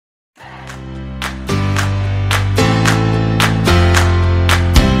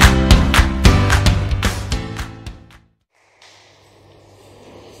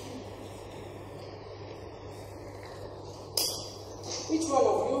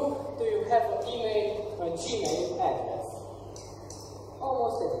do you have an email, a Gmail address?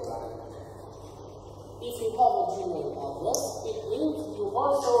 Almost everybody. If you have a Gmail address, it means you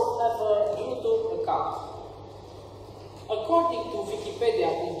also have a YouTube account. According to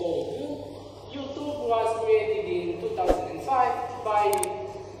Wikipedia.org, YouTube was created in 2005 by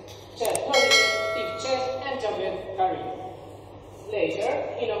Chad Hurley, Steve Chen, and Javed Karim. Later,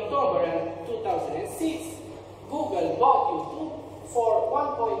 in October 2006, Google bought YouTube for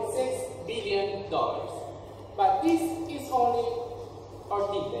 $1.6 billion. But this is only our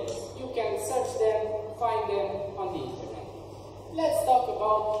details. You can search them, find them on the internet. Let's talk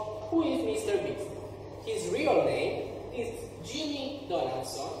about who is Mr.Beast. His real name is Jimmy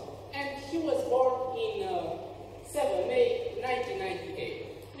Donaldson, and he was born in 7 May 1998,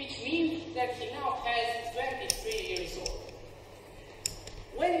 which means that he now has 23 years old.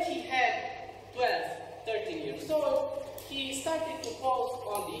 When he had 12, 13 years old, he started to post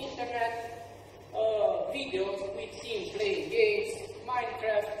on the internet videos with him playing games,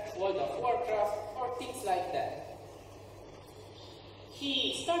 Minecraft, World of Warcraft, or things like that.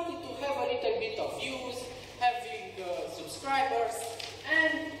 He started to have a little bit of views, having subscribers,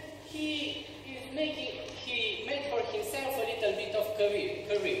 and he made for himself a little bit of career,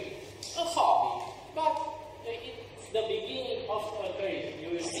 a hobby, but it's the beginning of a career, you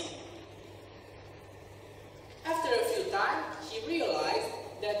will see. After a few times, he realized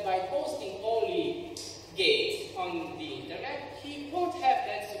that by posting only games on the internet, he won't have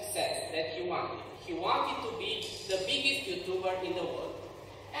that success that he wanted. He wanted to be the biggest YouTuber in the world.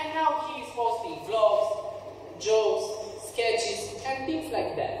 And now he is posting vlogs, jokes, sketches, and things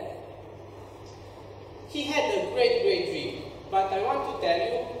like that. He had a great dream, but I want to tell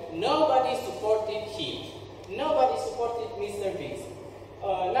you, nobody supported him. Nobody supported Mr.Beast.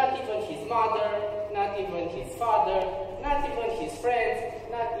 Not even his mother, not even his father, not even his friends,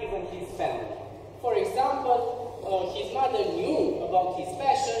 not even his family. For example, his mother knew about his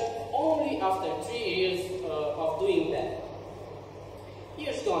passion only after 3 years of doing that.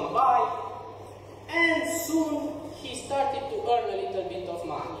 Years gone by, and soon he started to earn a little bit of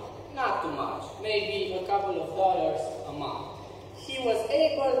money. Not too much, maybe a couple of dollars a month. He was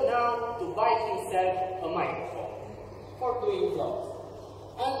able now to buy himself a microphone for doing vlogs.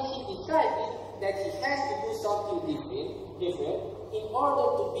 And he decided that he has to do something different in order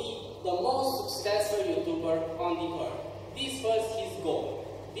to be the most successful YouTuber on the earth. This was his goal.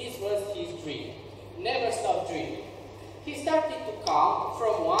 This was his dream. Never stop dreaming. He started to count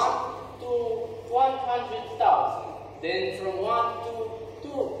from 1 to 100,000, then from 1 to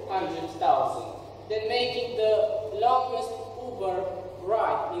 200,000, then making the longest Uber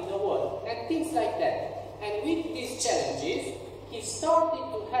ride in the world, and things like that. And with these challenges, he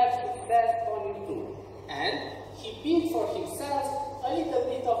started to have success on YouTube, and he built for himself a little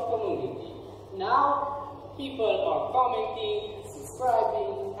bit of community. Now, people are commenting,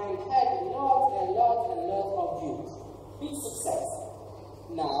 subscribing, and having lots and lots and lots of views. Big success.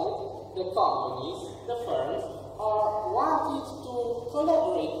 Now, the companies, the firms, are wanting to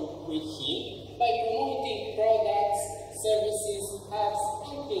collaborate with him by promoting products, services, apps,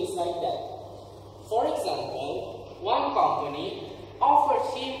 and things like that. For example, one company offered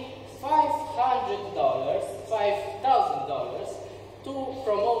him $5,000 to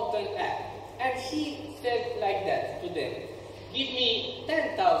promote an app. And he said like that to them, give me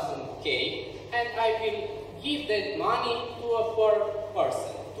 10,000K and I will give that money to a poor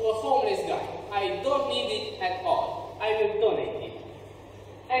person, to a homeless guy. I don't need it at all. I will donate it.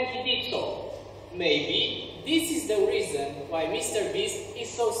 And he did so. Maybe this is the reason why Mr.Beast is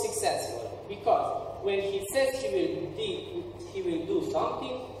so successful. Because when he says he will do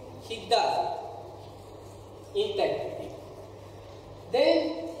something, he does it. Integrity.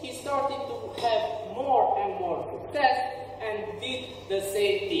 Then he started to have more and more success and did the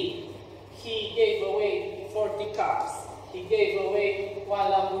same thing. He gave away 40 cars. He gave away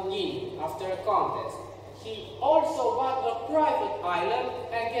one Lamborghini after a contest. He also bought a private island,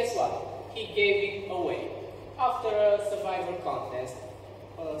 and guess what? He gave it away after a survivor contest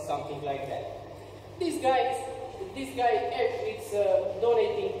or something like that. This guy is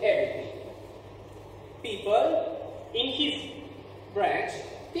donating everything. People in his branch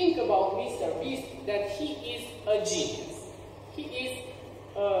think about Mr.Beast that he is a genius. He is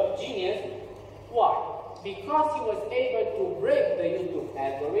a genius. Why? Because he was able to break the YouTube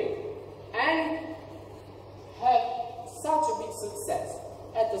algorithm and have such a big success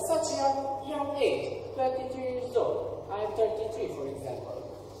at such a young age, 23 years old. I am 33, for example.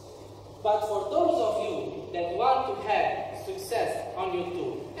 But for those of you that want to have success on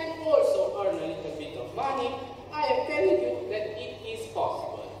YouTube and also earn a little bit of money, I am telling you that it is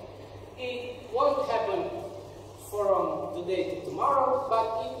possible.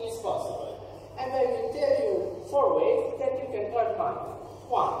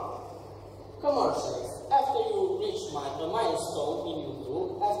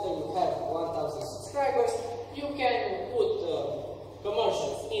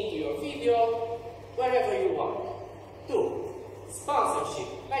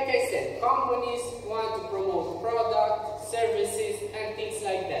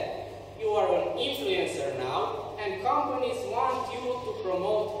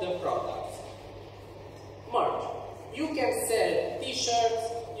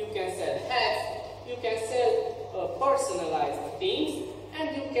 things,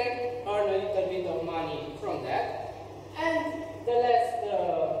 and you can earn a little bit of money from that. And the last,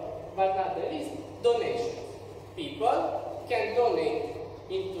 but not the least, donations. People can donate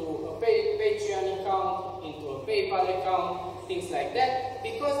into a Patreon account, into a PayPal account, things like that,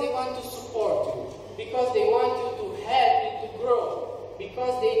 because they want to support you, because they want you to help you to grow,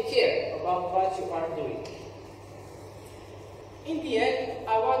 because they care about what you are doing. In the end,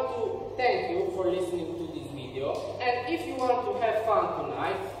 I want to thank you for listening to this video, and if you want to have fun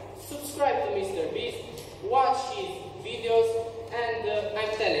tonight, subscribe to Ms.Beast, watch his videos, and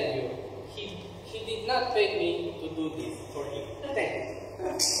I'm telling you, he did not pay me to do this for him. Thank you.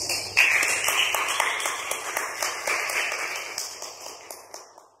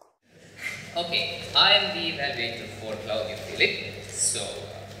 Okay, I am the evaluator for Claudiu Filip. So,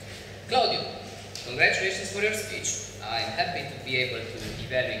 Claudiu, congratulations for your speech. I'm happy to be able to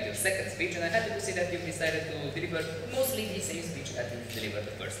evaluate your second speech, and I'm happy to see that you've decided to deliver mostly the same speech that you delivered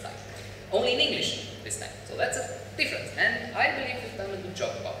the first time. Only in English this time, so that's a difference, and I believe you've done a good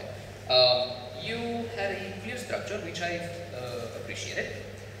job about it. You had a clear structure, which I've appreciated.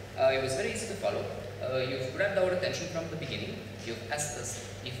 It was very easy to follow. You've grabbed our attention from the beginning. You've asked us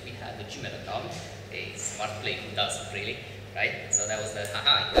if we had a Gmail account. A smart play, who doesn't really, right? So that was the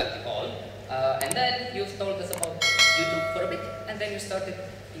haha, you got it all. And then you've told us about YouTube for a bit, and then you started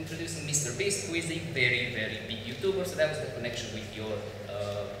introducing Ms.Beast, who is a very, very big YouTuber, so that was the connection with your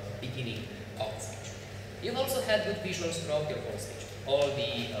beginning of the speech. You've also had good visuals throughout your whole speech. All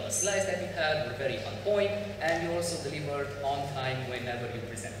the slides that you had were very on point, and you also delivered on time whenever you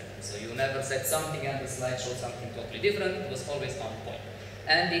presented. So you never said something and the slide showed something totally different, it was always on point.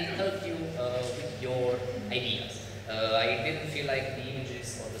 And it helped you with your ideas. I didn't feel like the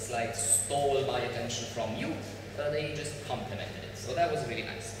images or the slides stole my attention from you, they just complemented it. So that was really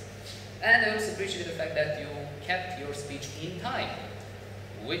nice. And I also appreciate the fact that you kept your speech in time,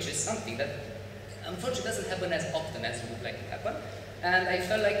 which is something that unfortunately doesn't happen as often as you would like to happen. And I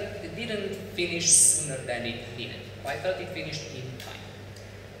felt like it didn't finish sooner than it needed. I felt it finished in time.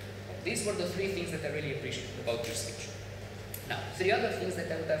 These were the three things that I really appreciated about your speech. Now, three other things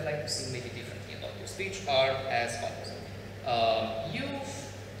that I would have liked to see maybe differently about your speech are as follows.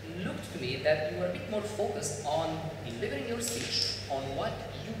 You've looked to me that you were a bit more focused on delivering your speech on what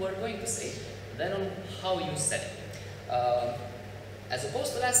you were going to say than on how you said it. As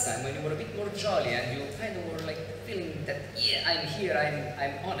opposed to last time, when you were a bit more jolly and you kind of were like feeling that, yeah, I'm here,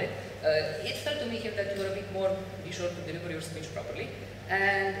 I'm on it, it felt to me here that you were a bit more be sure to deliver your speech properly,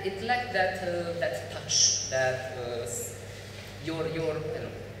 and it lacked that that touch, that your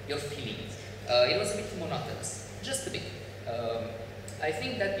feelings. It was a bit monotonous, just a bit. I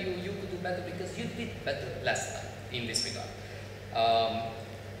think that you could do better because you did better last time in this regard.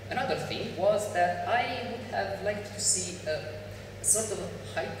 Another thing was that I would have liked to see sort of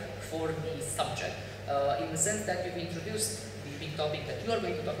hype for the subject, in the sense that you've introduced the big topic that you are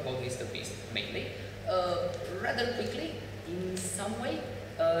going to talk about, Ms.Beast, mainly, rather quickly, in some way.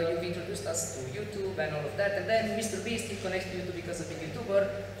 You've introduced us to YouTube and all of that, and then Ms.Beast, he connects to YouTube because of a YouTuber,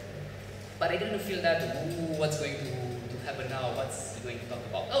 but I didn't feel that, ooh, what's going to happen now, what's he going to talk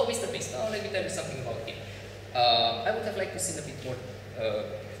about? Oh, Ms.Beast, oh, let me tell you something about him. I would have liked to see a bit more,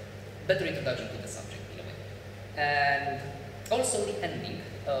 better introduction to the subject, in a way. And also the ending,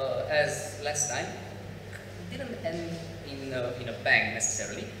 as last time, didn't end in a bang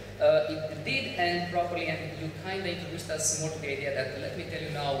necessarily. It did end properly, and you kind of introduced us more to the idea that let me tell you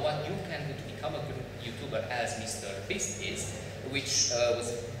now what you can do to become a good YouTuber as Ms.Beast is, which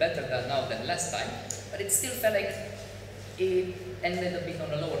was better now than last time, but it still felt like it ended a bit on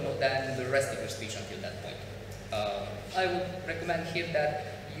a lower note than the rest of your speech until that point. I would recommend here that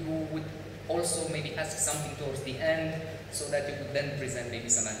you would also maybe ask something towards the end, so that you could then present maybe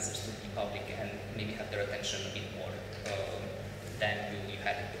some answers to the public and maybe have their attention a bit more than you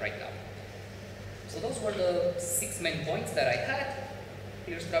had it right now. So those were the 6 main points that I had.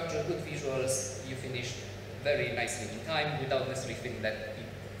 Clear structure, good visuals, you finished very nicely in time without necessarily feeling that you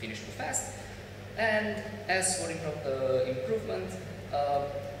finished too fast. And as for improvement,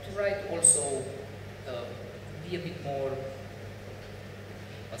 try to also be a bit more,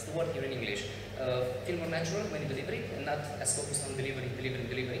 what's the word here in English? Feel more natural when you deliver it and not as focused on delivering.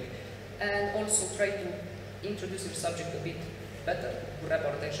 And also try to introduce your subject a bit better, grab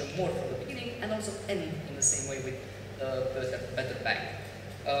our attention more from the beginning, and also end in the same way with better bang.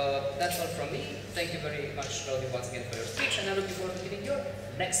 That's all from me. Thank you very much, Claudiu, once again for your speech, and I'm looking forward to hearing your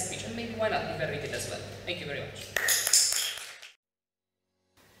next speech, and maybe why not evaluate it as well. Thank you very much.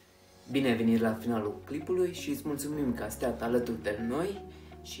 Bine ai venit la finalul clipului și îți mulțumim că ai stat alături de noi.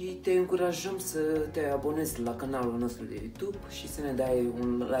 și te încurajăm să te abonezi la canalul nostru de YouTube și să ne dai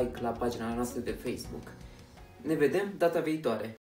un like la pagina noastră de Facebook. Ne vedem data viitoare!